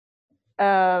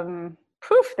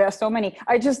There's so many.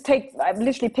 I've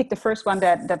literally picked the first one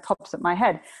that pops in my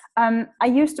head. I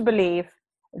used to believe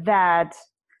that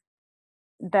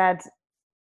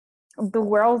the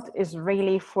world is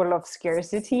really full of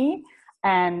scarcity,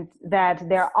 and that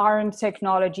there aren't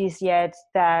technologies yet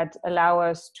that allow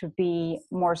us to be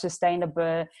more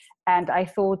sustainable. And I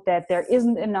thought that there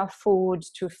isn't enough food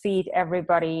to feed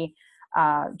everybody,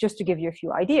 just to give you a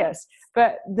few ideas.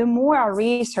 But the more I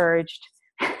researched,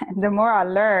 the more I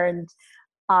learned,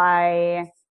 I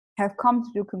have come to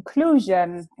the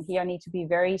conclusion, and here I need to be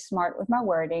very smart with my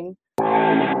wording.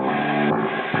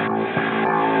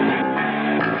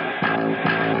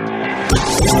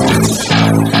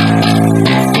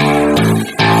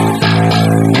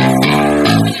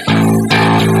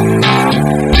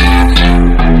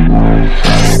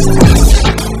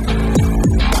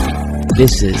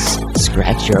 This is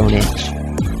Scratch Your Own Itch,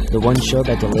 the one show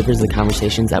that delivers the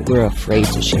conversations that we're afraid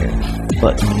to share,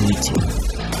 but need to.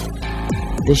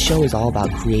 This show is all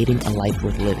about creating a life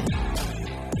worth living.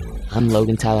 I'm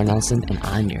Logan Tyler Nelson, and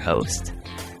I'm your host.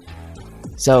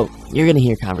 So, you're going to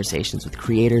hear conversations with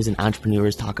creators and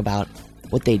entrepreneurs talk about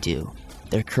what they do,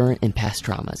 their current and past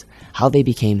traumas, how they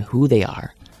became who they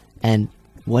are, and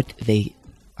what they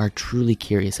are truly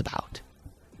curious about.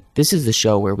 This is the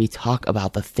show where we talk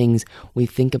about the things we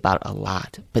think about a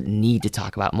lot, but need to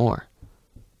talk about more.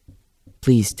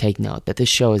 Please take note that this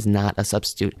show is not a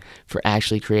substitute for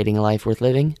actually creating a life worth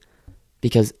living,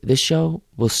 because this show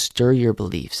will stir your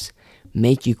beliefs,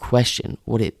 make you question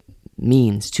what it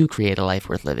means to create a life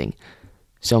worth living.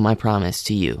 So my promise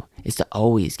to you is to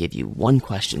always give you one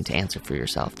question to answer for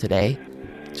yourself today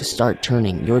to start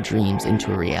turning your dreams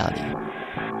into a reality.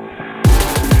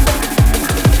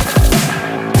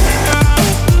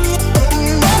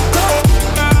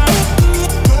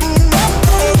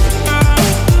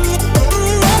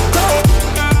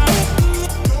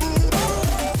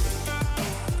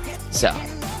 So,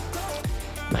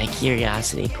 my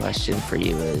curiosity question for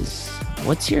you is,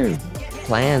 what's your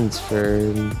plans for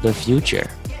the future?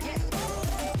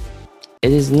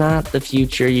 It is not the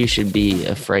future you should be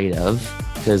afraid of,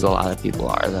 because a lot of people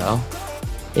are though.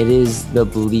 It is the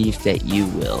belief that you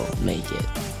will make it.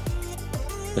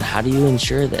 But how do you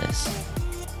ensure this?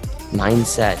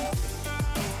 Mindset.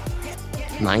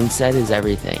 Mindset is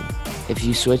everything. If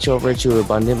you switch over to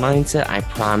abundant mindset, I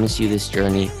promise you this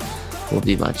journey will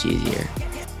be much easier.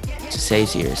 To say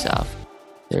to yourself,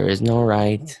 there is no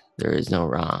right, there is no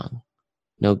wrong,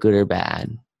 no good or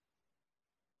bad.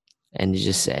 And to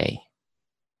just say,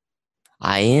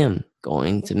 I am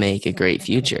going to make a great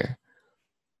future.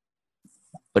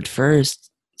 But first,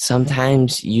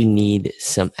 sometimes you need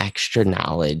some extra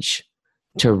knowledge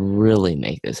to really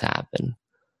make this happen.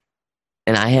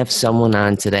 And I have someone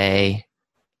on today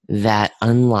that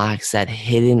unlocks that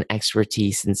hidden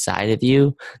expertise inside of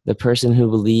you, the person who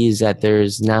believes that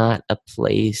there's not a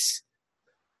place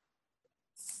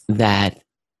that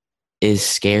is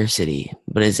scarcity,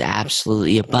 but is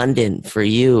absolutely abundant for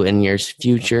you and your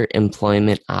future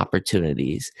employment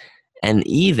opportunities. And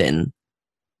even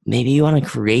maybe you want to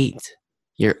create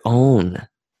your own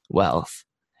wealth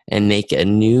and make a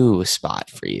new spot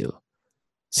for you.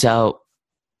 So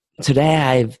today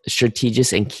I have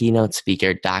strategist and keynote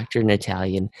speaker, Dr.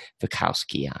 Natalia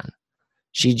Wiechowski on.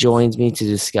 She joins me to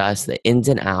discuss the ins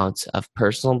and outs of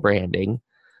personal branding.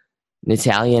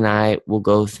 Natalia and I will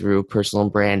go through personal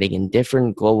branding in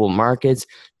different global markets,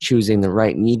 choosing the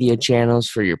right media channels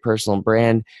for your personal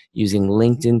brand, using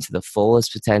LinkedIn to the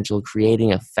fullest potential,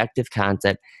 creating effective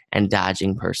content, and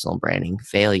dodging personal branding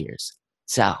failures.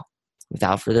 So,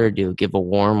 without further ado, give a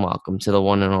warm welcome to the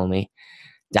one and only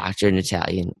Dr.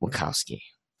 Natalia Wiechowski.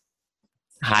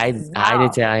 Hi, wow. Hi,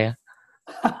 Natalia.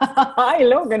 Hi,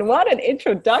 Logan. What an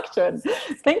introduction.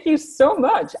 Thank you so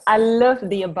much. I love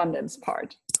the abundance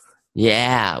part.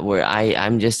 Yeah,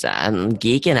 I'm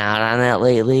geeking out on that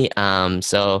lately.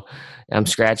 So I'm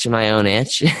scratching my own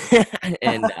itch.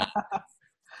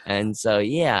 and so,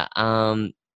 yeah,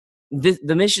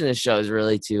 the mission of the show is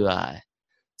really to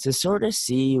sort of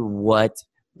see what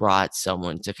brought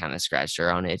someone to kind of scratch their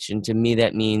own itch. And to me,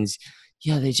 that means,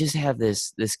 they just have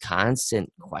this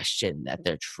constant question that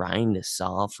they're trying to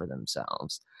solve for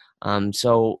themselves.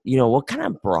 So, what kind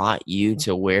of brought you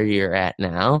to where you're at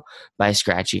now by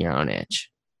scratching your own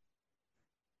itch?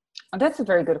 Oh, that's a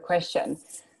very good question.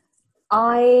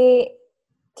 I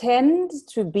used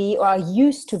to be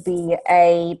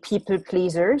a people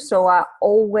pleaser. So I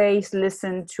always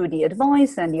listened to the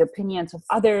advice and the opinions of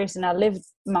others. And I lived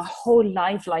my whole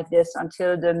life like this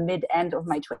until the mid-end of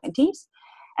my 20s.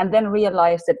 And then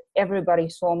realized that everybody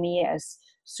saw me as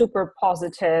super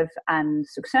positive and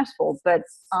successful, but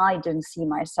I didn't see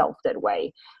myself that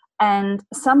way. And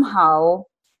somehow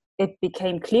it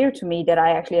became clear to me that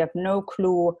I actually have no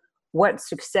clue what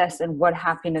success and what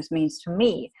happiness means to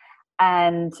me.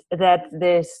 And that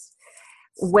this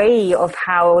way of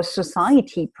how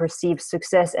society perceives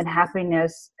success and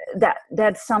happiness,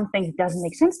 that's something that doesn't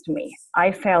make sense to me.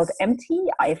 I felt empty,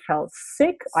 I felt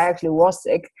sick, I actually was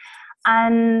sick,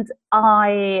 and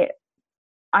I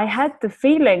had the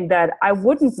feeling that I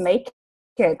wouldn't make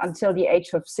it until the age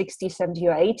of 60, 70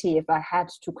 or 80 if I had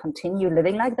to continue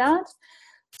living like that.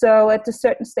 So at a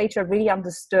certain stage, I really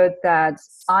understood that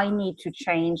I need to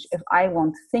change if I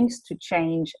want things to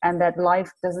change, and that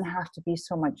life doesn't have to be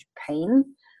so much pain.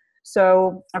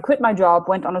 So I quit my job,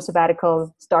 went on a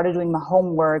sabbatical, started doing my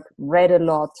homework, read a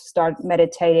lot, started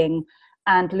meditating,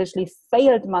 and literally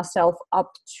failed myself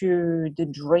up to the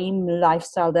dream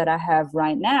lifestyle that I have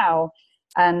right now.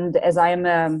 And as I am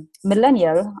a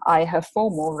millennial, I have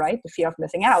FOMO, right? The fear of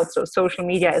missing out. So social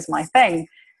media is my thing.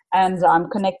 And I'm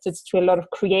connected to a lot of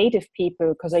creative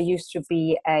people because I used to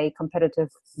be a competitive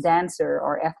dancer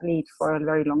or athlete for a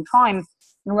very long time.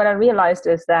 And what I realized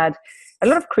is that a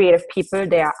lot of creative people,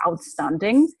 they are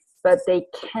outstanding, but they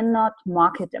cannot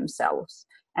market themselves.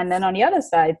 And then on the other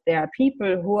side, there are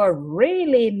people who are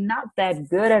really not that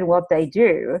good at what they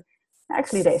do.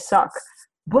 Actually, they suck.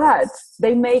 But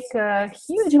they make a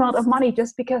huge amount of money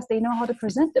just because they know how to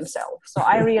present themselves. So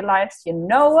I realized, you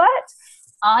know what?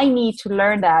 I need to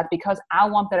learn that because I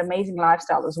want that amazing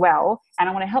lifestyle as well. And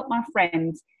I want to help my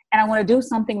friends. And I want to do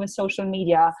something with social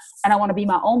media. And I want to be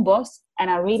my own boss. And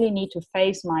I really need to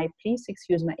face my, please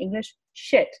excuse my English,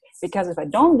 shit. Because if I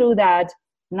don't do that,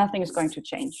 nothing is going to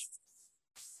change.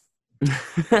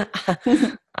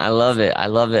 I love it. I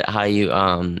love it how you,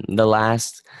 the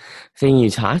last thing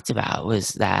you talked about was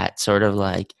that sort of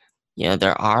like,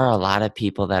 there are a lot of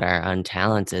people that are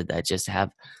untalented that just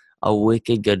have a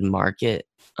wicked good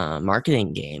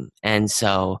marketing game. And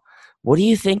so what do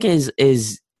you think is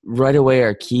right away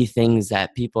are key things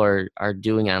that people are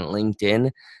doing on LinkedIn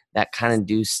that kind of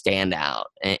do stand out?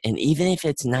 And even if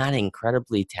it's not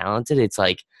incredibly talented, it's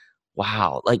like,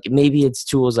 wow, like maybe it's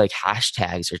tools like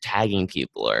hashtags or tagging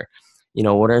people, or,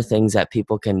 what are things that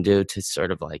people can do to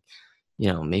sort of like,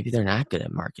 maybe they're not good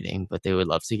at marketing, but they would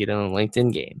love to get in a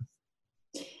LinkedIn game.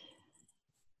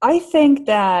 I think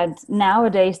that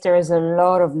nowadays there is a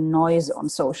lot of noise on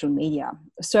social media.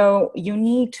 So you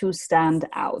need to stand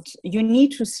out. You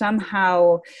need to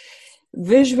somehow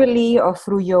visually or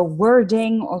through your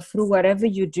wording or through whatever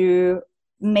you do,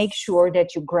 make sure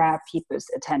that you grab people's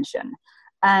attention.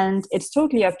 And it's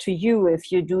totally up to you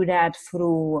if you do that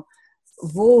through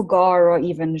vulgar or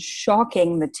even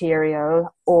shocking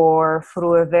material or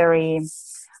through a very...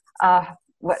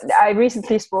 I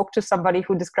recently spoke to somebody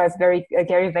who described Gary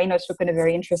Vaynerchuk in a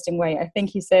very interesting way. I think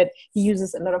he said he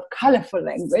uses a lot of colorful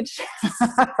language,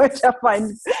 which I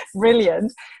find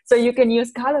brilliant. So you can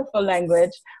use colorful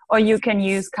language, or you can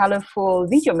use colorful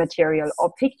video material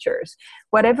or pictures.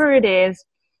 Whatever it is,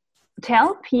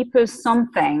 tell people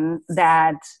something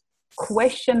that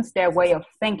questions their way of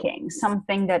thinking,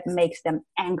 something that makes them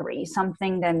angry,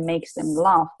 something that makes them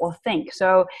laugh or think.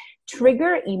 So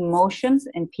trigger emotions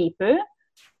in people.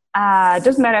 It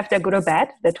doesn't matter if they're good or bad.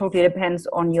 That totally depends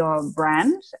on your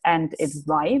brand and its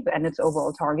vibe and its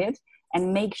overall target.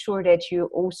 And make sure that you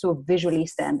also visually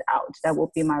stand out. That would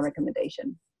be my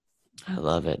recommendation. I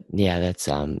love it. Yeah, that's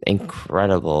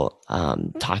incredible.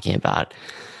 Talking about,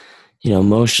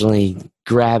 emotionally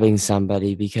grabbing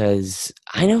somebody, because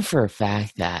I know for a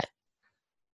fact that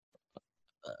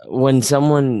when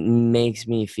someone makes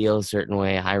me feel a certain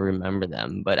way, I remember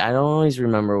them, but I don't always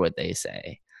remember what they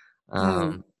say.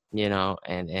 And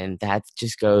that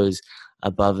just goes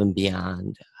above and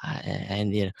beyond.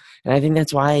 And I think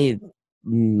that's why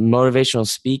motivational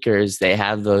speakers, they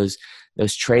have those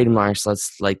trademarks.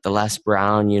 Like the Les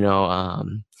Brown, you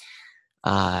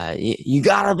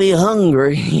gotta be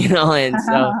hungry, and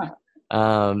so,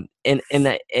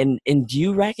 and do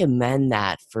you recommend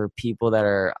that for people that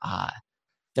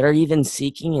are even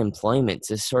seeking employment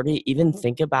to sort of even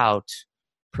think about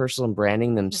personal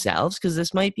branding themselves? Because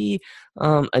this might be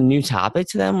a new topic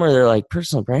to them where they're like,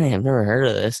 personal branding, I've never heard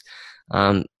of this.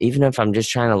 Even if I'm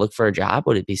just trying to look for a job,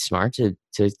 would it be smart to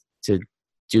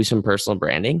do some personal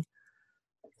branding?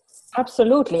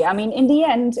 Absolutely. I mean, in the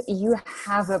end, you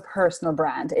have a personal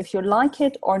brand. If you like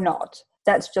it or not,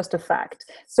 that's just a fact.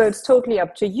 So it's totally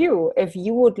up to you if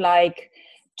you would like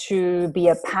to be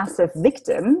a passive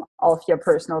victim of your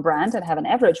personal brand and have an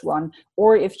average one,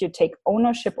 or if you take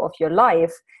ownership of your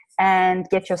life and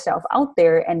get yourself out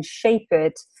there and shape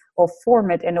it or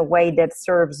form it in a way that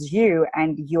serves you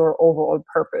and your overall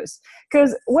purpose.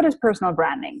 Because what is personal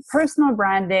branding? Personal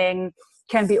branding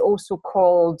can be also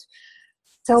called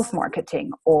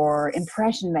self-marketing or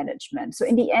impression management. So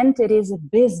in the end, it is a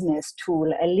business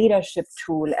tool, a leadership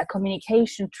tool, a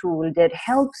communication tool that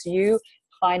helps you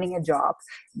finding a job,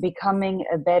 becoming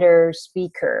a better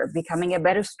speaker, becoming a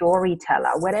better storyteller,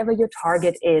 whatever your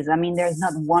target is. I mean, there's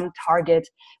not one target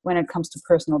when it comes to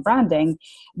personal branding,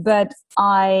 but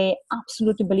I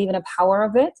absolutely believe in the power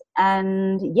of it.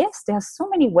 And yes, there's so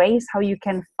many ways how you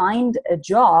can find a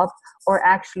job or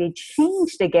actually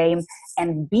change the game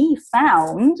and be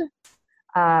found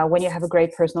when you have a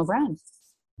great personal brand.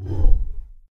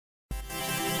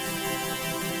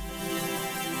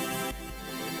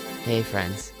 Hey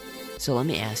friends, so let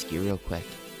me ask you real quick.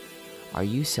 Are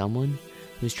you someone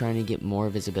who's trying to get more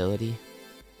visibility?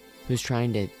 Who's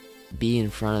trying to be in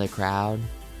front of the crowd?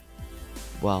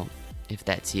 Well, if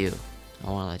that's you, I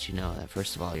want to let you know that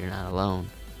first of all, you're not alone.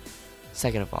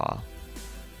 Second of all,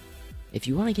 if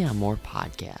you want to get on more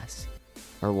podcasts,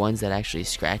 or ones that actually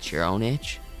scratch your own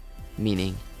itch,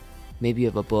 meaning maybe you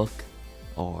have a book,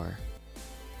 or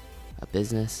a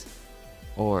business,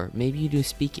 or maybe you do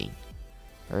speaking,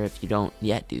 or if you don't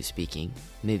yet do speaking,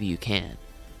 maybe you can,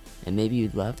 and maybe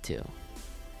you'd love to.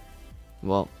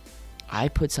 Well, I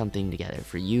put something together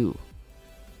for you,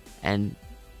 and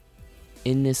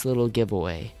in this little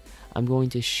giveaway, I'm going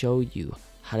to show you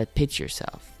how to pitch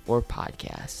yourself for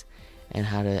podcasts and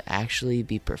how to actually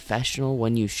be professional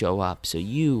when you show up so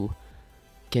you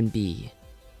can be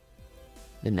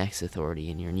the next authority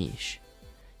in your niche,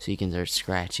 so you can start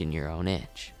scratching your own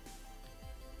itch.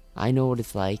 I know what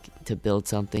it's like to build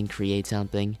something, create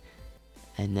something,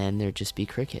 and then there just be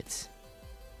crickets.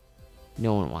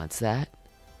 No one wants that.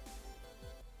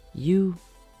 You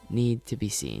need to be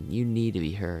seen. You need to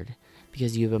be heard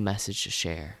because you have a message to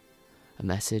share. A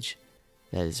message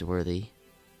that is worthy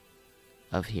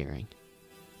of hearing.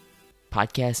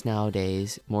 Podcasts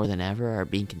nowadays, more than ever, are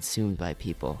being consumed by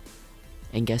people.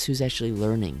 And guess who's actually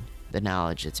learning the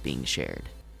knowledge that's being shared?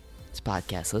 It's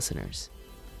podcast listeners.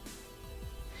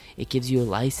 It gives you a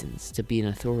license to be an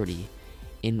authority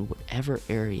in whatever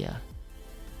area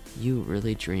you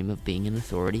really dream of being an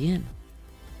authority in.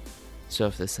 So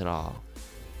if this at all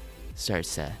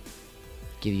starts to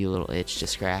give you a little itch to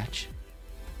scratch,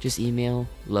 just email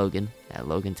Logan at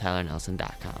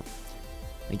logantylernelson.com.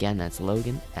 Again, that's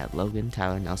Logan at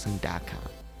logantylernelson.com.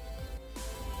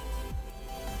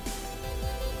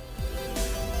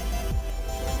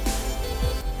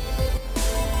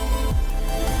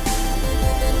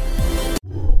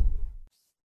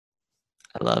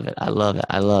 I love it. I love it.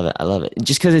 I love it. I love it.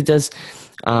 Just because it does,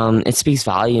 it speaks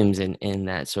volumes in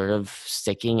that sort of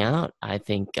sticking out, I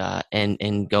think,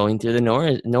 and going through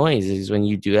the noise is when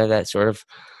you do have that sort of,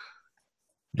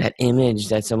 that image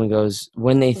that someone goes,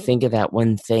 when they think of that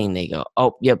one thing, they go,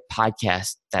 oh, yep,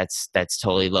 podcast, that's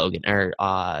totally Logan,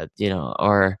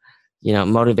 or,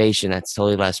 motivation, that's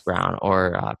totally Les Brown,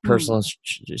 or personal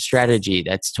strategy,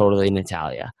 that's totally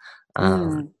Natalia.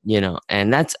 And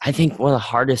that's, I think, one of the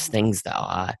hardest things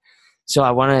though. So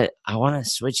I want to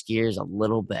switch gears a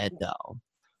little bit though,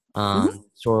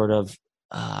 sort of,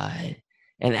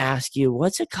 and ask you,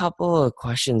 what's a couple of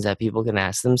questions that people can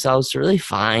ask themselves to really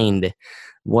find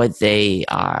what they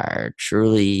are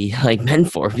truly like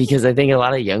meant for? Because I think a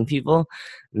lot of young people,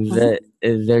 that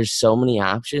there's so many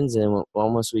options, and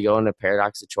almost we go into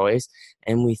paradox of choice,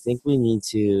 and we think we need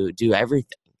to do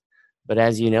everything. But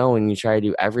as you know, when you try to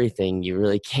do everything, you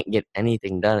really can't get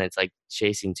anything done. It's like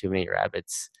chasing too many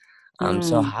rabbits.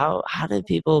 So how do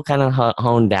people kind of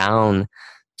hone down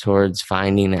towards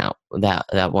finding out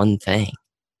that one thing?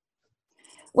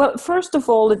 Well, first of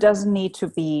all, it doesn't need to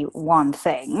be one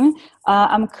thing.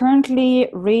 I'm currently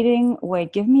reading,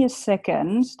 wait, give me a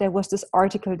second. There was this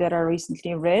article that I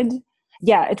recently read.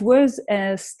 Yeah, it was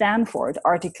a Stanford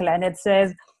article, and it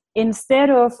says, instead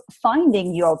of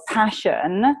finding your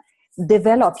passion,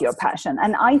 develop your passion.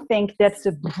 And I think that's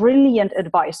a brilliant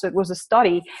advice. So it was a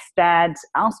study that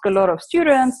asked a lot of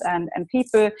students and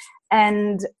people,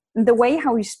 and the way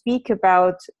how we speak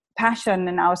about passion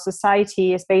in our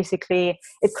society is basically,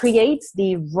 it creates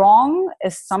the wrong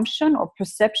assumption or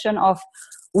perception of,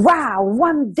 wow,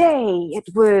 one day it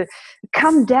will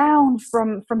come down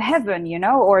from heaven,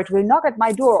 or it will knock at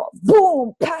my door.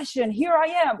 Boom, passion, here I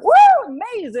am. Woo,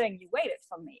 amazing, you waited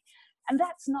for me. And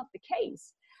that's not the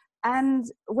case. And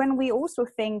when we also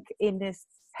think in this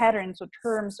patterns or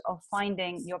terms of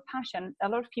finding your passion, a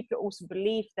lot of people also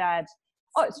believe that,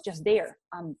 oh, it's just there.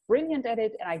 I'm brilliant at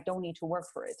it and I don't need to work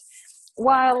for it.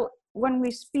 While when we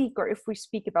speak, or if we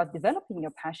speak about developing your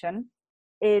passion,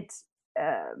 it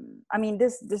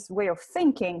this way of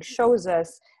thinking shows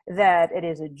us that it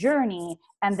is a journey,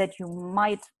 and that you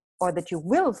might, or that you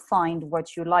will find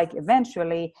what you like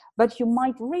eventually, but you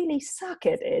might really suck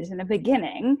at it in the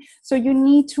beginning. So you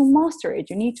need to master it.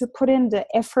 You need to put in the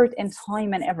effort and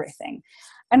time and everything.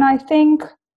 And I think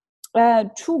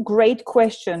two great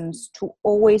questions to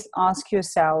always ask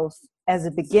yourself as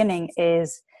a beginning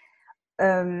is,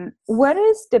 what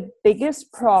is the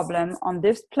biggest problem on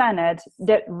this planet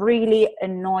that really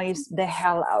annoys the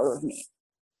hell out of me?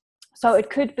 So it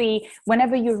could be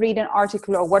whenever you read an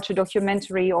article or watch a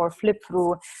documentary or flip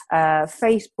through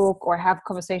Facebook or have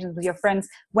conversations with your friends,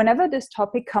 whenever this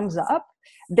topic comes up,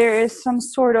 there is some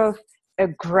sort of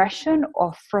aggression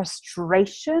or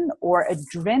frustration or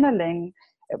adrenaline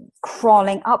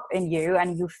crawling up in you,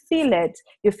 and you feel it.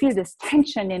 You feel this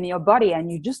tension in your body,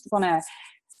 and you just want to,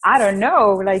 I don't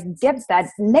know, like get that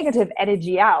negative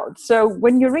energy out. So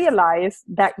when you realize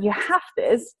that you have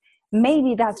this,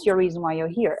 maybe that's your reason why you're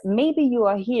here. Maybe you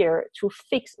are here to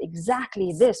fix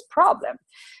exactly this problem.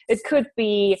 It could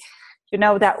be,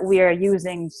 that we are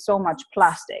using so much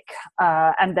plastic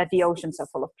and that the oceans are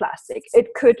full of plastic.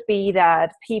 It could be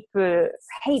that people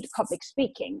hate public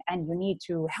speaking and you need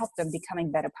to help them becoming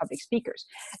better public speakers.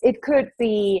 It could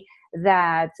be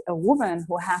that a woman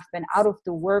who have been out of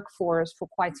the workforce for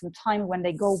quite some time, when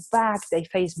they go back, they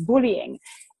face bullying.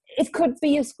 It could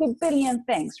be a billion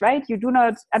things, right? You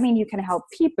can help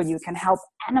people, you can help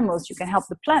animals, you can help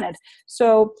the planet.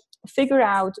 So figure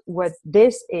out what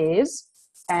this is.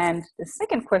 And the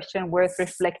second question worth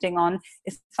reflecting on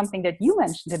is something that you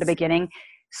mentioned at the beginning.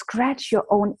 Scratch your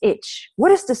own itch.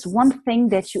 What is this one thing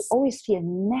that you always feel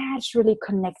naturally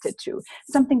connected to?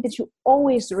 Something that you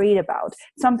always read about,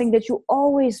 something that you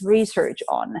always research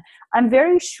on. I'm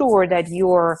very sure that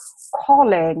your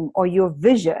calling or your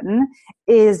vision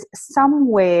is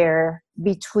somewhere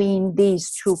between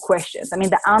these two questions.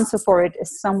 The answer for it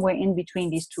is somewhere in between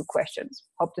these two questions.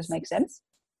 Hope this makes sense.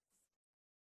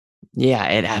 Yeah,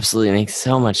 it absolutely makes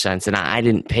so much sense. And I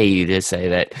didn't pay you to say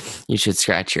that you should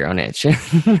scratch your own itch.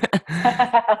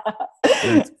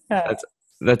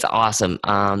 That's awesome.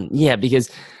 Yeah,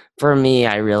 because for me,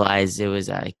 I realized it was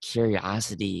a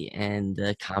curiosity and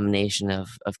the combination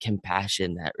of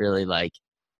compassion that really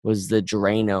was the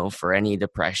Drano for any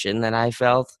depression that I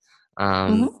felt.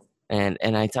 And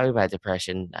I talk about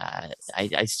depression.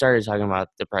 I started talking about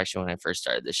depression when I first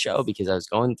started the show because I was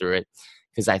going through it,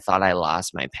 because I thought I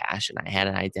lost my passion. I had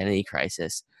an identity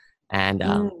crisis. And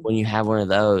when you have one of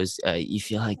those, you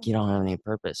feel like you don't have any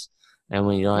purpose. And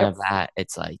when you don't have that,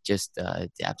 it's like just the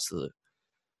absolute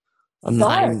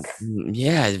dark.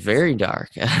 Yeah, it's very dark.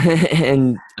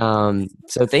 And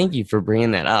so thank you for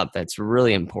bringing that up. That's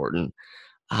really important.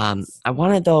 I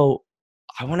want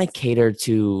to cater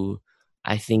to,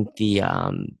 I think,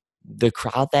 the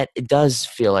crowd that it does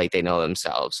feel like they know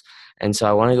themselves. And so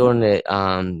I want to go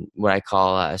into what I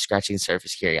call scratching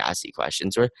surface curiosity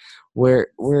questions, where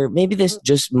maybe this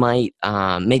just might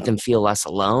make them feel less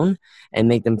alone and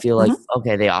make them feel like,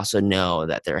 okay, they also know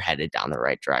that they're headed down the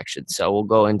right direction. So we'll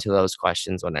go into those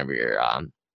questions whenever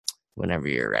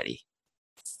you're ready.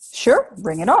 Sure,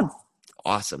 bring it on.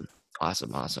 Awesome.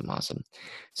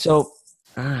 So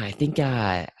I think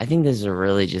this is a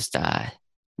really just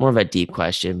more of a deep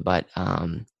question, but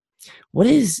what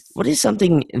is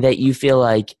something that you feel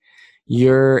like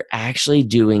you're actually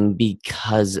doing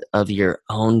because of your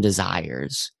own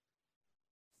desires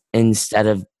instead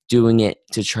of doing it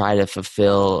to try to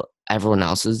fulfill everyone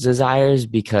else's desires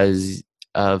because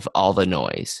of all the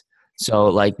noise?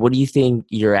 So what do you think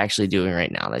you're actually doing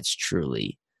right now that's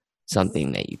truly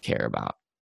something that you care about?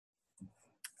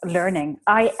 Learning.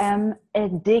 I am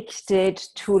addicted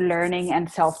to learning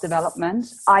and self-development.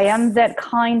 I am that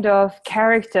kind of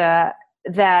character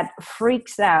that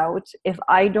freaks out if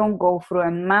I don't go through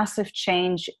a massive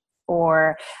change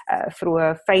or through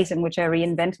a phase in which I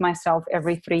reinvent myself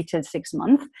every 3 to 6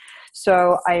 months.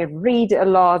 So I read a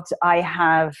lot. I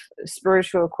have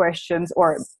spiritual questions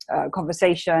or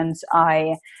conversations.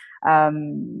 I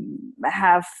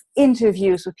have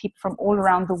interviews with people from all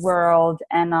around the world,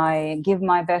 and I give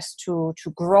my best to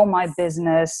grow my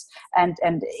business and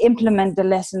implement the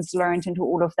lessons learned into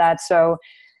all of that. So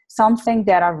something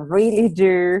that I really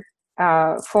do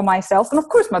for myself, and of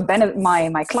course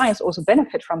my clients also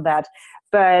benefit from that.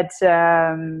 But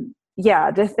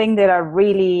the thing that I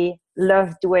really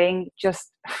love doing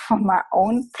just for my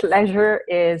own pleasure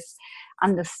is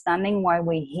understanding why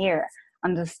we're here.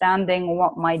 Understanding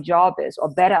what my job is, or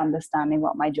better understanding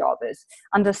what my job is,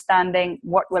 understanding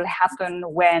what will happen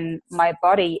when my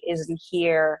body isn't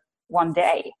here one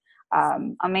day,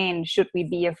 I mean, should we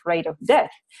be afraid of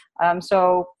death?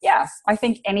 So yeah, I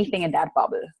think anything in that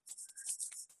bubble.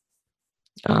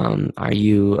 Are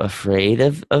you afraid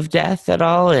of death at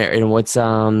all? And what's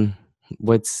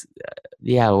what's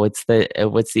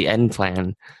the end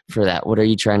plan for that? What are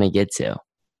you trying to get to?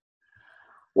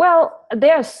 Well,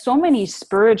 there are so many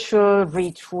spiritual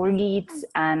retreats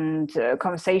and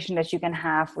conversation that you can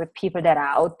have with people that are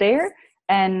out there.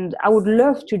 And I would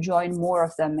love to join more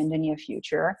of them in the near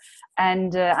future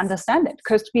and understand it.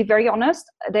 Because to be very honest,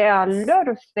 there are a lot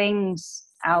of things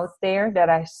out there that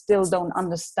I still don't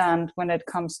understand when it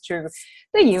comes to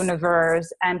the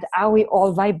universe and are we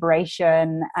all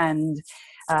vibration and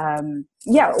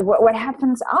what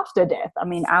happens after death? I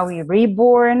mean, are we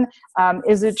reborn?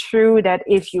 Is it true that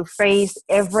if you face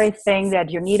everything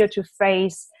that you needed to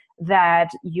face, that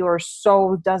your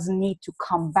soul doesn't need to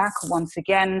come back once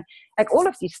again? Like all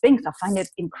of these things, I find it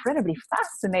incredibly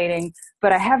fascinating,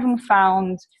 but I haven't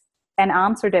found an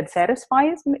answer that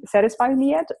satisfies me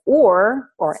yet, or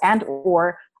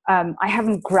I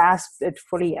haven't grasped it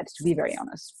fully yet, to be very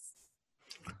honest.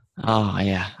 Oh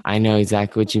yeah, I know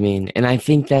exactly what you mean. And I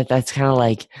think that that's kind of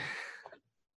like,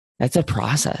 that's a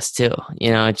process too.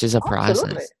 It's just a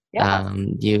Absolutely. process. Yeah.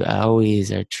 You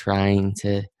always are trying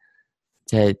to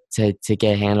get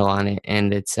a handle on it.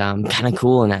 And it's kind of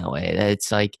cool in that way.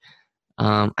 It's like,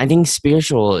 I think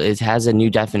spiritual has a new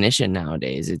definition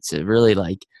nowadays. It's really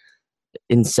like,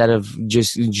 instead of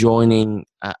just joining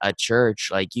a church,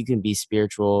 like you can be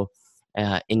spiritual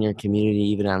in your community,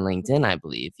 even on LinkedIn, I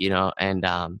believe,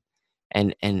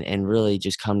 and really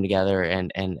just come together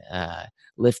and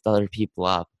lift other people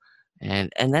up.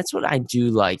 And that's what I do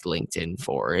like LinkedIn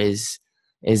for, is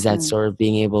that Mm. sort of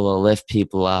being able to lift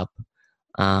people up.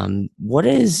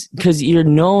 Because you're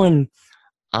known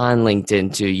on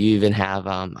LinkedIn too. You even have,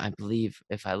 I believe,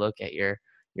 if I look at your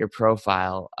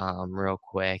profile real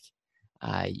quick,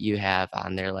 you have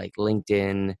on there like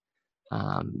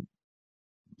um,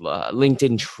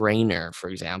 LinkedIn trainer, for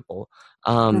example.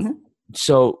 Um, Mm-hmm.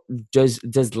 so does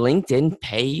LinkedIn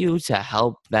pay you to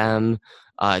help them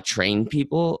train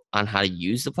people on how to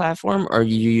use the platform, or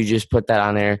you just put that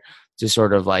on there to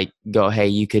sort of like go, hey,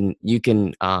 you can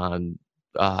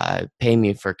pay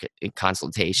me for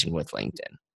consultation with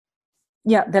LinkedIn?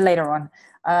 Yeah, the later one.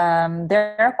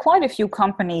 There are quite a few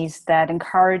companies that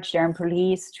encourage their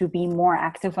employees to be more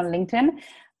active on LinkedIn,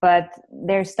 but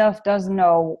their staff doesn't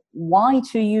know why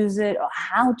to use it or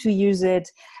how to use it.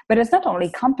 But it's not only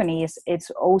companies, it's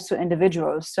also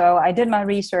individuals. So I did my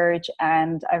research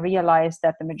and I realized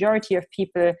that the majority of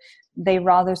people, they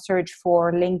rather search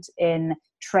for LinkedIn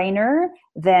trainer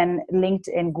than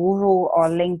LinkedIn guru or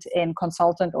LinkedIn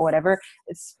consultant or whatever.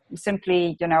 It's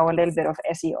simply, a little bit of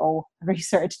SEO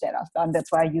research that I've done.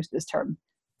 That's why I use this term.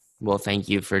 Well, thank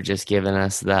you for just giving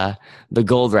us the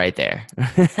gold right there.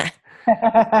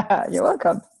 You're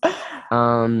welcome.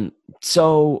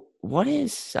 So what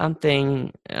is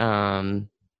something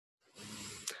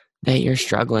that you're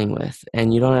struggling with?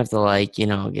 And you don't have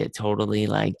to get totally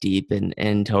like deep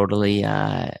and totally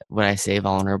what I say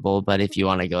vulnerable, but if you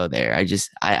want to go there,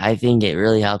 I think it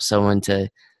really helps someone to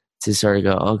sort of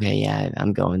go, okay, yeah,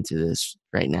 I'm going through this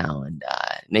right now, and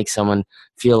make someone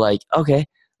feel like, okay,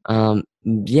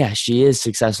 yeah, she is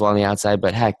successful on the outside,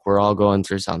 but heck, we're all going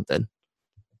through something.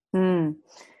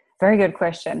 Very good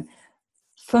question.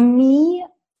 For me,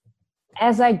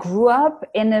 as I grew up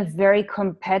in a very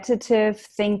competitive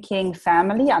thinking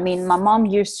family, I mean, my mom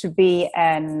used to be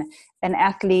an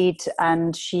athlete,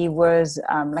 and she was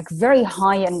like very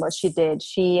high in what she did.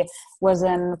 She was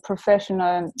a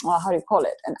professional, how do you call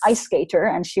it, an ice skater,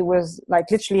 and she was like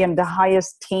literally in the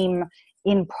highest team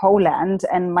in Poland.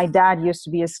 And my dad used to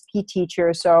be a ski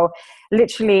teacher. So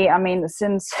literally, I mean,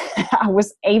 since I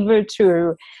was able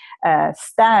to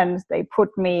stand, they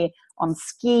put me on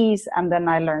skis, and then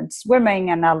I learned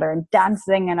swimming, and I learned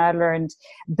dancing, and I learned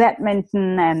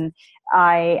badminton, and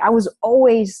I was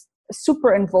always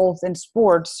super involved in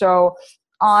sports. So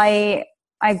I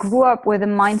grew up with a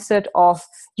mindset of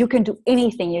you can do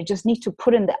anything, you just need to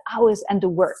put in the hours and the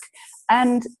work.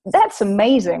 And that's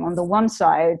amazing on the one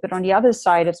side, but on the other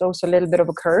side, it's also a little bit of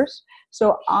a curse.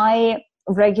 So I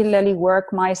regularly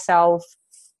work myself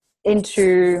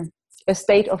into a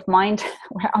state of mind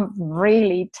where I'm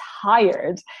really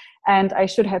tired and I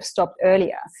should have stopped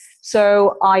earlier.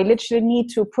 So I literally need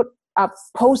to put up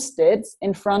Post-its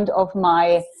in front of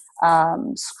my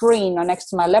screen or next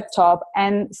to my laptop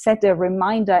and set a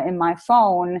reminder in my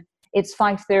phone. It's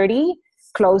 5:30.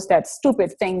 Close that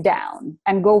stupid thing down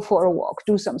and go for a walk,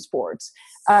 do some sports.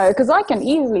 Because I can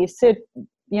easily sit,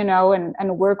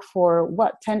 and work for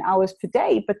 10 hours per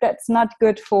day, but that's not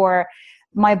good for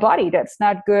my body, that's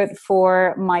not good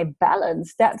for my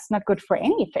balance, that's not good for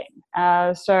anything.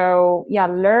 So yeah,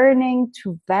 learning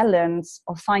to balance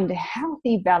or find a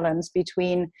healthy balance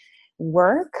between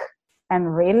work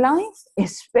and real life,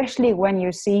 especially when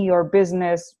you see your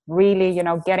business really,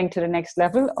 getting to the next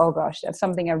level. Oh gosh, that's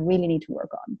something I really need to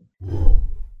work on.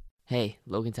 Hey,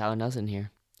 Logan Tyler Nelson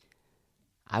here.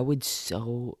 I would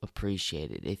so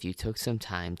appreciate it if you took some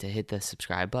time to hit the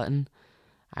subscribe button.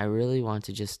 I really want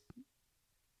to just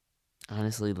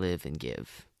honestly live and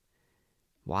give.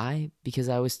 Why? Because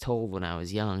I was told when I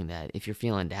was young that if you're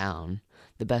feeling down,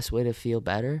 the best way to feel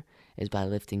better is by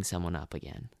lifting someone up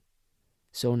again.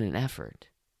 So in an effort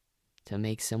to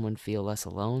make someone feel less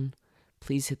alone,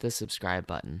 please hit the subscribe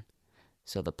button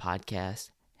so the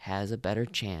podcast has a better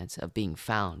chance of being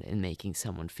found and making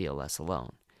someone feel less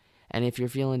alone. And if you're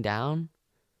feeling down,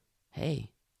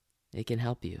 hey, it can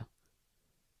help you.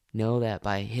 Know that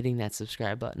by hitting that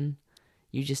subscribe button,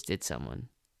 you just did someone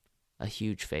a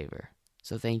huge favor.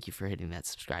 So thank you for hitting that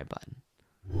subscribe button.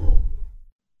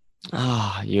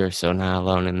 Oh, you're so not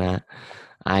alone in that.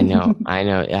 I know.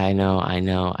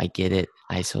 I get it.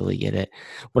 I totally get it.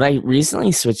 But I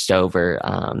recently switched over,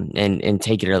 and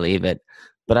take it or leave it.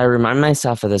 But I remind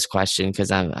myself of this question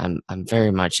because I'm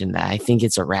very much in that. I think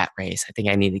it's a rat race. I think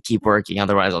I need to keep working,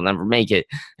 otherwise I'll never make it.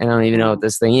 And I don't even know what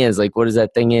this thing is. Like, what is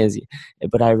that thing is?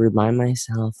 But I remind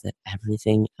myself that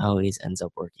everything always ends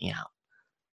up working out.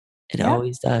 It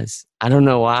always does. I don't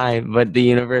know why, but the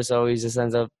universe always just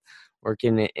ends up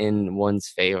working in one's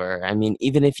favor. I mean,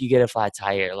 even if you get a flat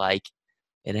tire, like,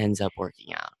 it ends up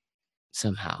working out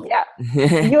somehow. Yeah.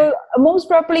 You most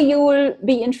probably you will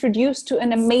be introduced to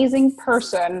an amazing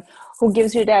person who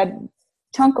gives you that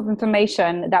chunk of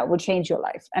information that will change your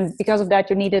life. And because of that,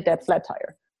 you needed that flat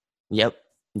tire. Yep.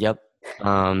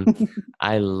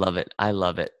 I love it.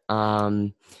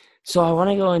 So I want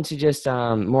to go into just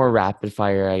more rapid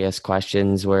fire, I guess,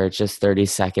 questions where it's just 30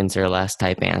 seconds or less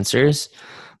type answers.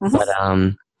 But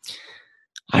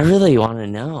I really want to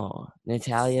know,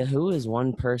 Natalia, who is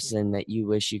one person that you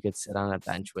wish you could sit on a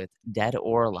bench with, dead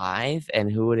or alive,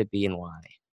 and who would it be and why?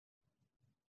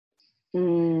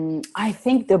 I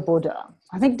think the Buddha.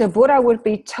 I think the Buddha would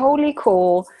be totally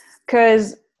cool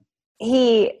because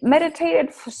he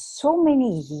meditated for so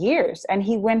many years and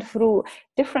he went through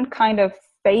different kind of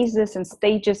phases and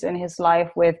stages in his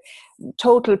life with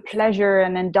total pleasure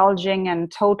and indulging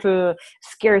and total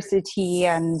scarcity.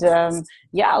 And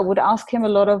I would ask him a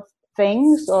lot of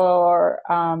things or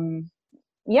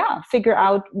figure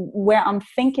out where I'm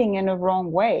thinking in a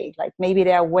wrong way. Like maybe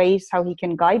there are ways how he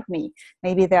can guide me.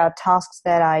 Maybe there are tasks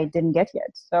that I didn't get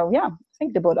yet. So yeah, I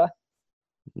think the Buddha.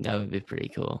 That would be pretty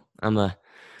cool. I'm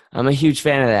a huge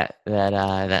fan of that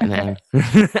man.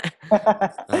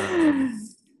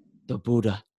 The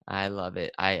Buddha. I love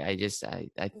it.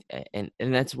 And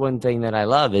that's one thing that I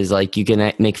love is like you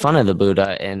can make fun of the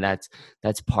Buddha and that's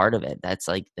part of it. That's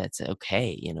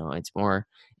okay.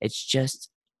 It's just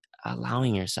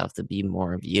allowing yourself to be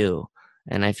more of you.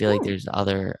 And I feel like there's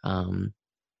other, I'm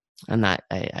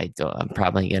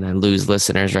probably going to lose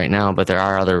listeners right now, but there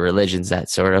are other religions that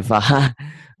sort of, I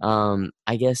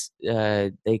guess,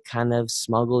 they kind of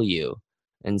smuggle you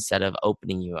instead of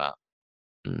opening you up.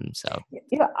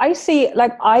 I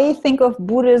think of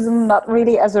Buddhism not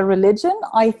really as a religion.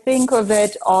 I think of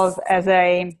it as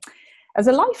a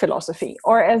life philosophy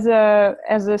or as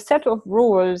a set of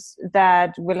rules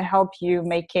that will help you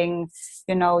making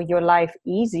your life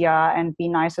easier and be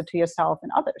nicer to yourself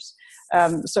and others.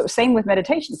 So same with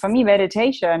meditation. For me,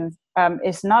 meditation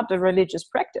is not a religious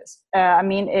practice.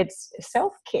 It's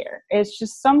self-care. It's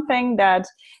just something that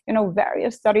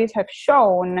various studies have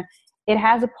shown it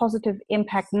has a positive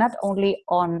impact not only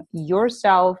on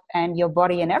yourself and your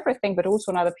body and everything, but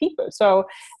also on other people. So,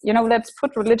 let's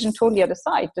put religion totally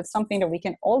aside. That's something that we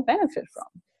can all benefit from.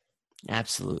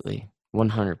 Absolutely.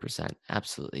 100%.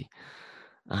 Absolutely.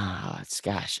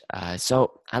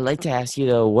 So I'd like to ask you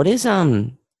though, what is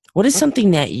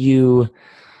something that you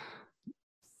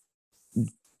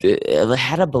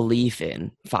had a belief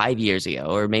in 5 years ago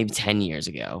or maybe 10 years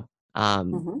ago?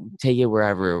 Take it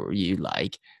wherever you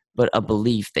like. But a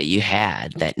belief that you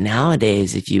had that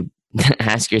nowadays, if you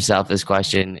ask yourself this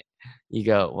question, you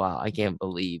go, wow, I can't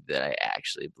believe that I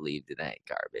actually believed in that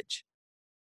garbage.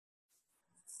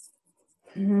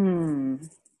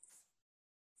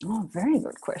 Oh, very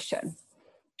good question.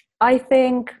 I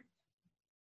think,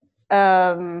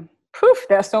 there's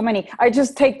so many. I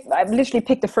literally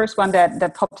picked the first one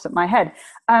that pops in my head.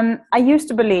 I used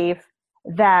to believe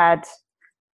that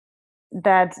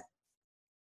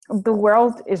the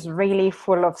world is really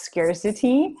full of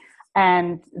scarcity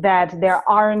and that there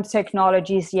aren't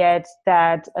technologies yet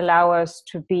that allow us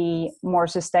to be more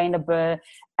sustainable.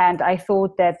 And I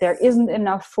thought that there isn't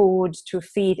enough food to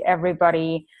feed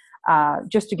everybody,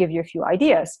 just to give you a few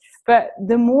ideas. But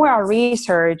the more I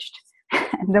researched,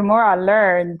 the more I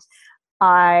learned,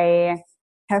 I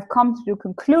have come to the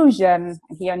conclusion,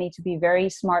 and here I need to be very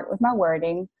smart with my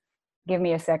wording, give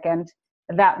me a second,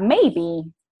 that maybe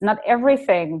not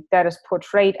everything that is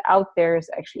portrayed out there is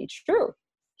actually true.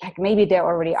 Like maybe there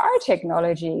already are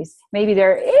technologies, maybe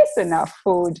there is enough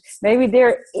food, maybe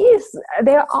there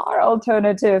are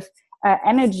alternative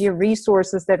energy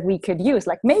resources that we could use.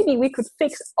 Like maybe we could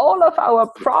fix all of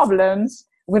our problems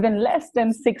within less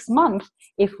than 6 months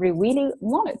if we really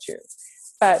wanted to.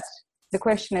 But the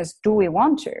question is, do we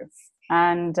want to?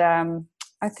 And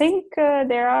I think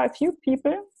there are a few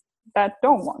people that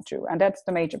don't want to, and that's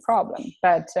the major problem.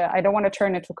 But I don't want to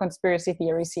turn into conspiracy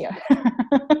theories here.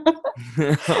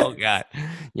 Oh God.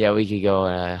 Yeah, we could go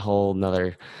a whole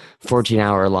another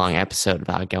 14-hour long episode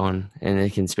about going in the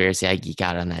conspiracy. I geek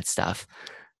out on that stuff.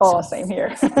 Oh, same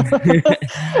here.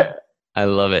 I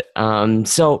love it.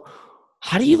 So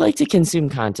how do you like to consume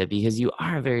content? Because you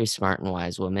are a very smart and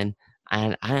wise woman.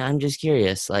 And I'm just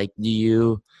curious, like, do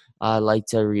you like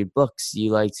to read books? Do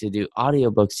you like to do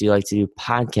audiobooks? Do you like to do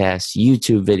podcasts,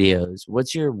 YouTube videos?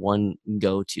 What's your one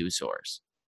go-to source?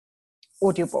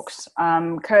 Audiobooks,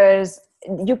 because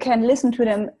you can listen to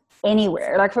them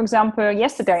anywhere. Like, for example,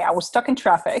 yesterday I was stuck in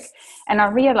traffic and I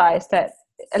realized that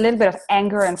a little bit of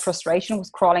anger and frustration was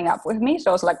crawling up with me.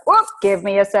 So I was like, whoop, give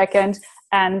me a second,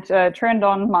 and turned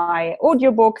on my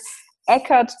audiobook,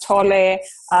 Eckhart Tolle,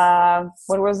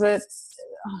 what was it?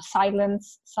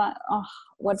 Silence.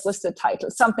 What was the title?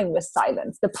 Something with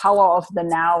silence, the power of the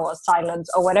now, or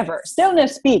silence, or whatever.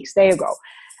 Stillness speaks. There you go.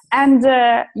 And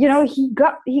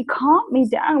he calmed me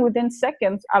down within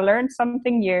seconds. I learned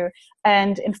something new,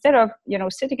 and instead of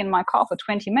sitting in my car for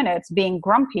 20 minutes being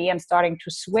grumpy and starting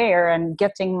to swear and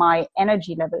getting my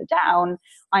energy level down,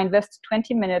 I invested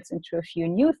 20 minutes into a few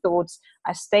new thoughts.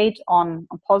 I stayed on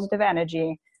positive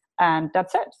energy, and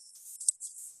that's it.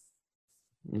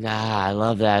 Nah, I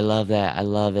love that. I love that. I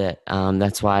love it.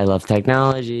 That's why I love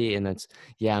technology, and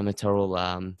I'm a total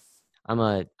I'm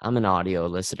an audio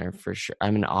listener for sure.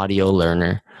 I'm an audio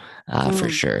learner for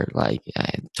sure. Like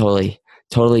I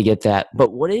totally get that.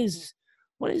 But what is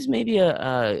maybe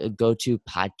a go-to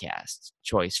podcast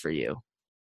choice for you?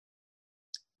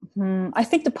 I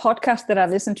think the podcast that I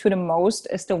listen to the most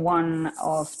is the one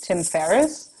of Tim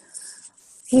Ferriss.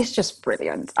 He's just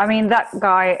brilliant. I mean, that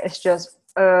guy is just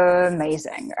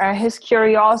amazing. His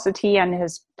curiosity and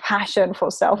his passion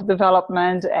for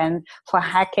self-development and for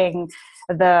hacking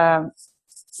the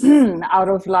out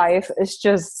of life is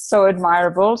just so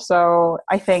admirable. So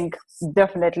I think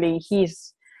definitely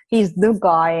he's the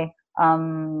guy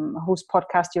whose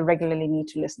podcast you regularly need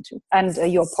to listen to, and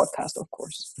your podcast, of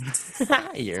course.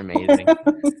 You're amazing.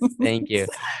 Thank you.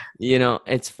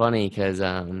 It's funny because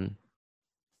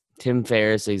Tim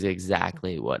Ferriss is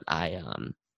exactly what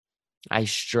I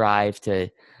strive to.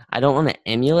 I don't want to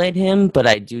emulate him, but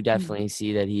I do definitely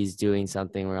see that he's doing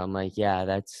something where I'm like, yeah,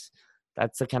 that's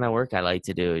the kind of work I like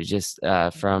to do. Is just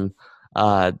from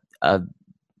a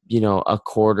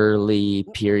quarterly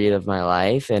period of my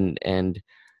life and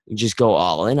just go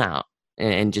all in out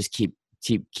and just keep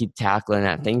tackling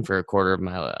that thing for a quarter of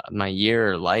my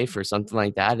year or life or something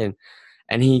like that.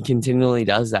 And he continually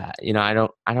does that. I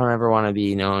don't ever want to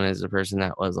be known as a person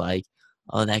that was like,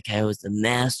 oh, that guy was the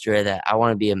master of that. I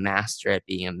want to be a master at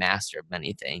being a master of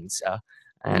many things. So,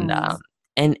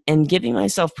 and giving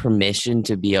myself permission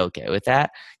to be okay with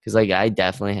that. Cause like, I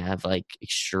definitely have like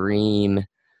extreme,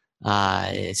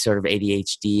 sort of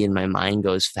ADHD, and my mind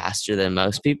goes faster than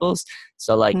most people's.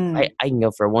 So like, I can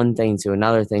go from one thing to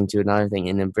another thing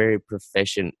in a very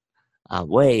proficient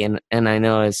way. And I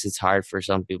know it's hard for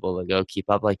some people to go keep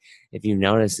up. Like if you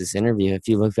notice this interview, if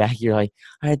you look back, you're like,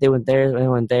 all right, they went there, they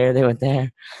went there, they went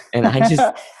there. And I just,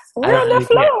 we're in the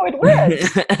flow. It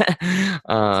works.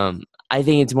 I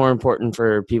think it's more important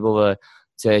for people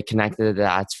to connect the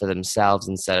dots for themselves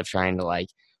instead of trying to like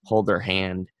hold their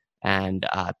hand and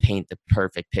paint the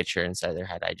perfect picture inside their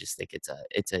head. I just think it's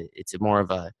a more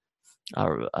of a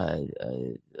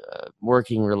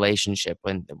working relationship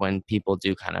when people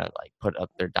do kind of like put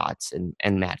up their dots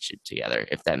and match it together,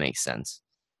 if that makes sense.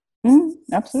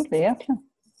 Absolutely, yeah.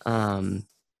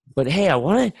 But hey, I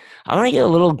want to get a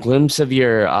little glimpse of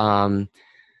your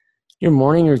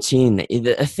morning routine,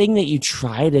 a thing that you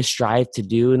strive to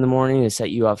do in the morning to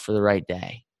set you up for the right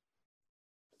day.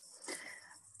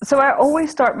 So I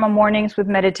always start my mornings with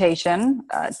meditation,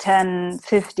 10,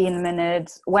 15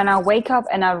 minutes. When I wake up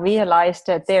and I realize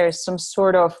that there's some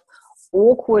sort of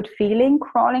awkward feeling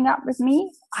crawling up with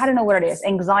me, I don't know what it is,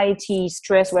 anxiety,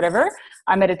 stress, whatever,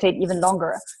 I meditate even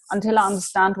longer until I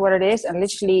understand what it is and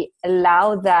literally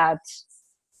allow that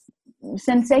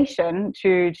sensation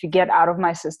to get out of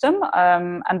my system,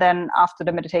 and then after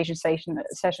the meditation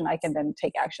session I can then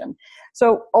take action.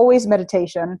 So always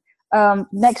meditation.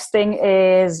 Next thing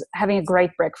is having a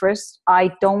great breakfast.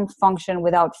 I don't function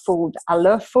without food. I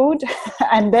love food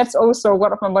and that's also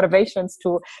one of my motivations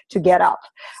to get up.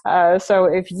 So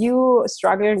if you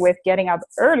struggle with getting up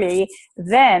early,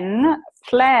 then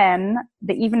plan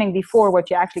the evening before what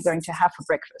you're actually going to have for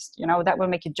breakfast. That will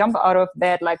make you jump out of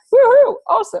bed like, woohoo,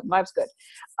 awesome, life's good.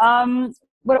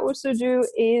 What I also do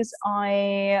is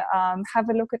I have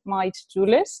a look at my to-do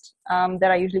list that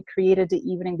I usually created the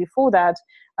evening before that,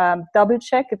 double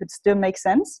check if it still makes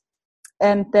sense.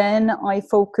 And then I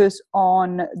focus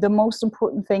on the most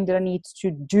important thing that I need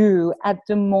to do at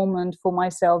the moment for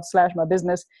myself / my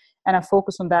business. And I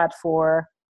focus on that for,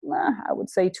 I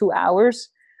would say 2 hours,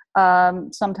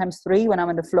 sometimes 3 when I'm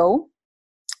in the flow.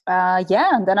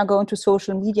 And then I go into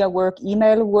social media work,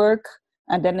 email work,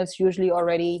 and then it's usually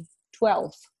already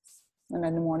 12 and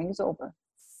then the morning is over.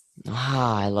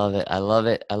 I love it. I love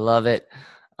it. I love it.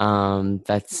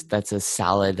 That's a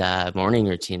solid morning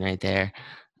routine right there.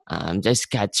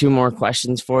 Just got 2 more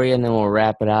questions for you and then we'll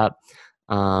wrap it up.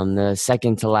 The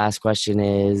second to last question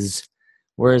is,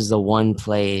 where's the one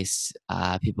place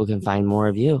people can find more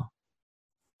of you?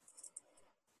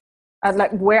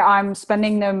 Like where I'm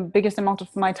spending the biggest amount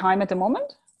of my time at the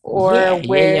moment? Or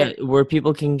where Where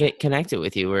people can get connected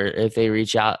with you, where if they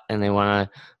reach out and they want to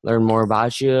learn more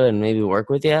about you and maybe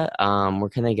work with you, where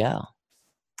can they go?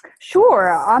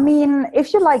 Sure. I mean,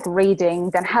 if you like reading,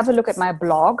 then have a look at my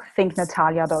blog,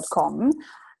 thinknatalia.com.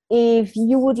 If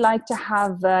you would like to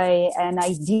have an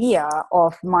idea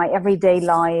of my everyday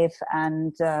life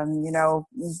and,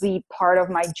 be part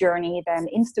of my journey, then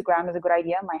Instagram is a good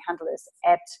idea. My handle is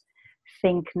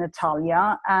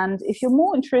 @thinknatalia. And if you're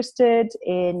more interested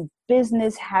in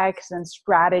business hacks and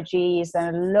strategies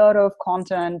and a lot of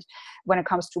content when it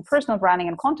comes to personal branding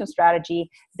and content strategy,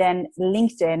 then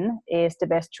LinkedIn is the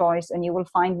best choice. And you will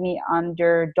find me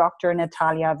under Dr.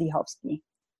 Natalia Wiechowski.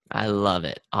 I love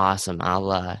it. Awesome.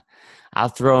 I'll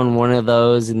throw in one of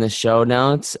those in the show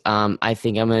notes. I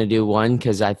think I'm going to do one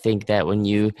because I think that when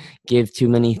you give too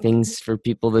many things for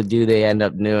people to do, they end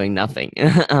up doing nothing.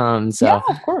 So Yeah,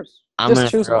 of course.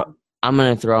 Just choose one. I'm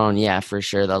gonna throw in, yeah, for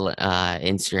sure, the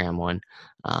Instagram one,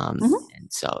 and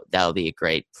so that'll be a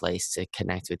great place to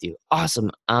connect with you.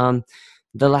 Awesome.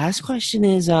 The last question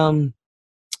is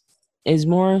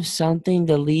more of something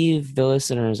to leave the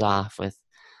listeners off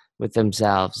with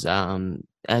themselves,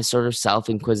 a sort of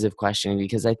self-inquisitive question,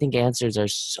 because I think answers are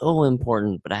so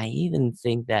important, but I even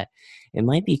think that it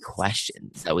might be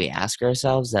questions that we ask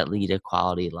ourselves that lead a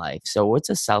quality life. So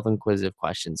what's a self-inquisitive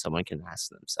question someone can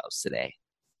ask themselves today?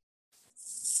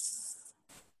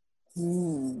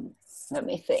 Let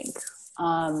me think.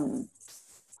 I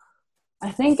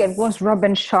think it was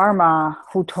Robin Sharma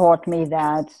who taught me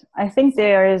that. I think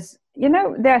there are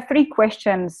 3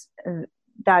 questions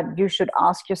that you should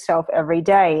ask yourself every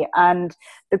day. And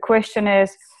the question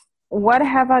is, what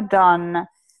have I done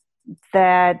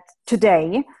that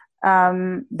today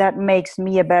that makes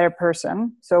me a better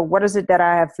person? So what is it that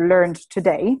I have learned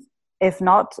today? If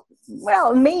not,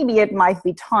 well, maybe it might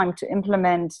be time to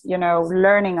implement,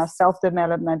 learning or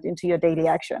self-development into your daily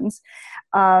actions.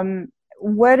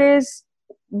 What is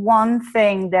one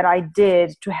thing that I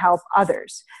did to help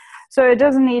others? So it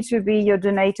doesn't need to be you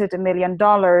donated $1 million,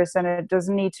 and it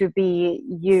doesn't need to be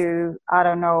you, I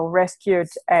don't know, rescued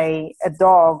a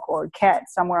dog or a cat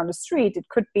somewhere on the street. It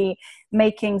could be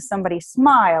making somebody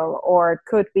smile, or it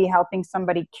could be helping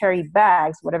somebody carry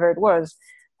bags, whatever it was.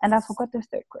 And I forgot the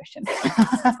third question.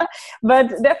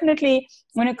 But definitely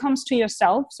when it comes to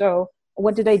yourself, so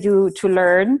what did I do to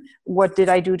learn? What did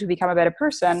I do to become a better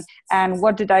person? And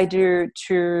what did I do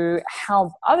to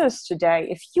help others today?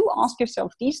 If you ask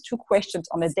yourself these 2 questions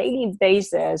on a daily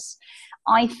basis,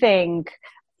 I think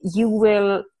you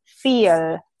will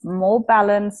feel more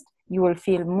balanced, you will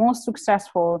feel more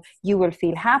successful, you will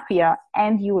feel happier,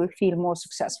 and you will feel more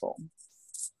successful.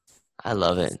 I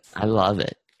love it. I love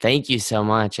it. Thank you so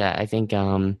much. I think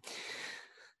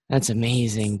that's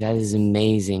amazing. That is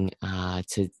amazing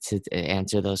to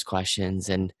answer those questions.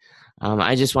 And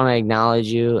I just want to acknowledge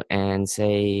you and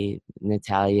say,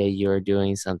 Natalia, you're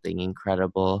doing something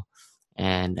incredible.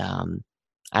 And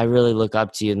I really look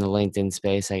up to you in the LinkedIn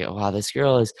space. I go, wow, this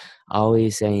girl is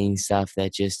always saying stuff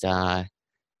that just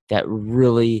that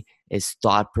really is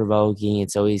thought-provoking.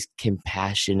 It's always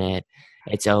compassionate.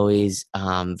 It's always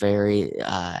very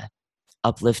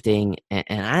uplifting,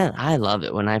 and I love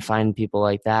it when I find people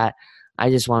like that. I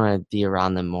just want to be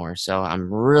around them more. So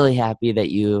I'm really happy that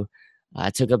you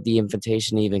took up the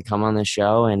invitation to even come on the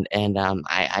show, and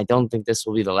I don't think this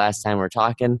will be the last time we're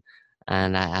talking,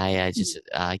 and I just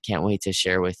can't wait to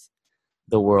share with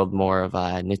the world more of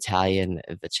Natalia and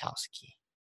Wiechowski.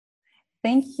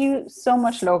 Thank you so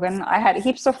much, Logan. I had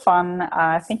heaps of fun.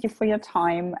 Thank you for your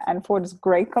time and for this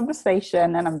great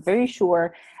conversation. And I'm very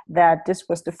sure that this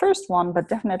was the first one, but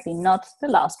definitely not the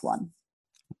last one.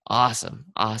 Awesome.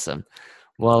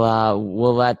 Well,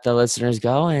 we'll let the listeners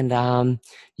go. And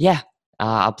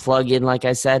I'll plug in, like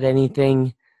I said,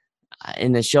 anything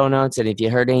in the show notes. And if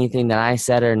you heard anything that I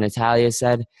said or Natalia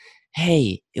said,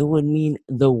 hey, it would mean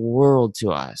the world to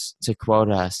us to quote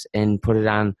us and put it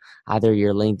on either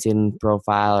your LinkedIn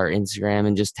profile or Instagram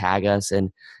and just tag us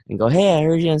and go, hey, I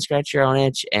heard you on Scratch Your Own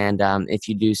Itch. And if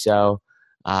you do so,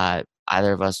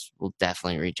 either of us will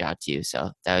definitely reach out to you.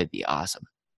 So that would be awesome.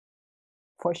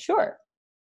 For sure.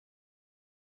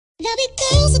 There'll be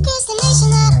girls across the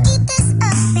nation that'll eat this up.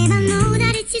 Babe, I know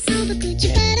that it's your soul, but could you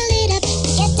bottle it up?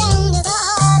 Get down to the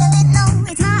heart of it. No,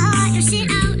 it's my heart. Your shit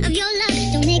out of your luck.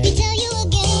 Don't make me tell you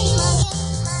again.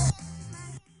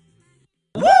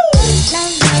 Woo!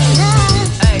 Love, love,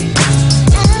 love. Hey.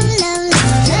 Love, love,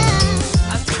 love,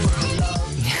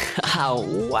 love. Oh,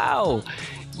 wow.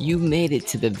 You made it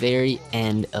to the very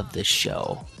end of the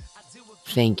show.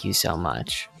 Thank you so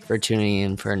much for tuning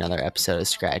in for another episode of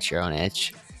Scratch Your Own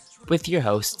Itch with your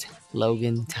host,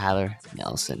 Logan Tyler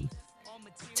Nelson.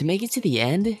 To make it to the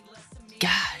end,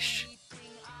 gosh,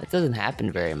 that doesn't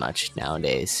happen very much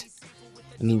nowadays.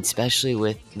 I mean, especially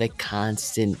with the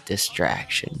constant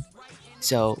distraction.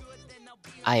 So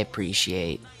I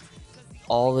appreciate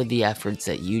all of the efforts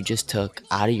that you just took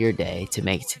out of your day to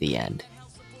make it to the end.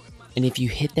 And if you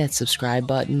hit that subscribe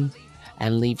button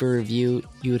and leave a review,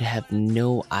 you would have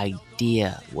no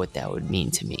idea what that would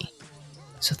mean to me.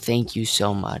 So thank you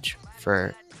so much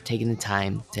for taking the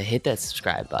time to hit that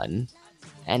subscribe button.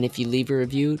 And if you leave a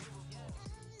review,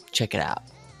 check it out.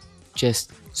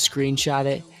 Just screenshot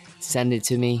it, send it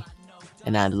to me,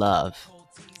 and I'd love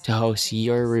to host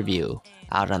your review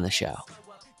out on the show.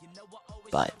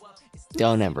 But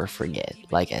don't ever forget,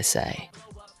 like I say,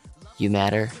 you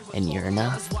matter and you're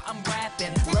enough.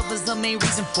 Love is the main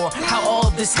reason for how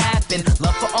all this happened.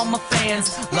 Love for all my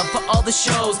fans, love for all the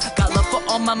shows. Got love for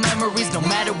all my memories, no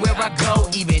matter where I go.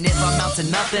 Even if I'm out to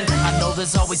nothing, I know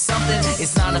there's always something.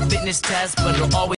 It's not a fitness test, but it'll always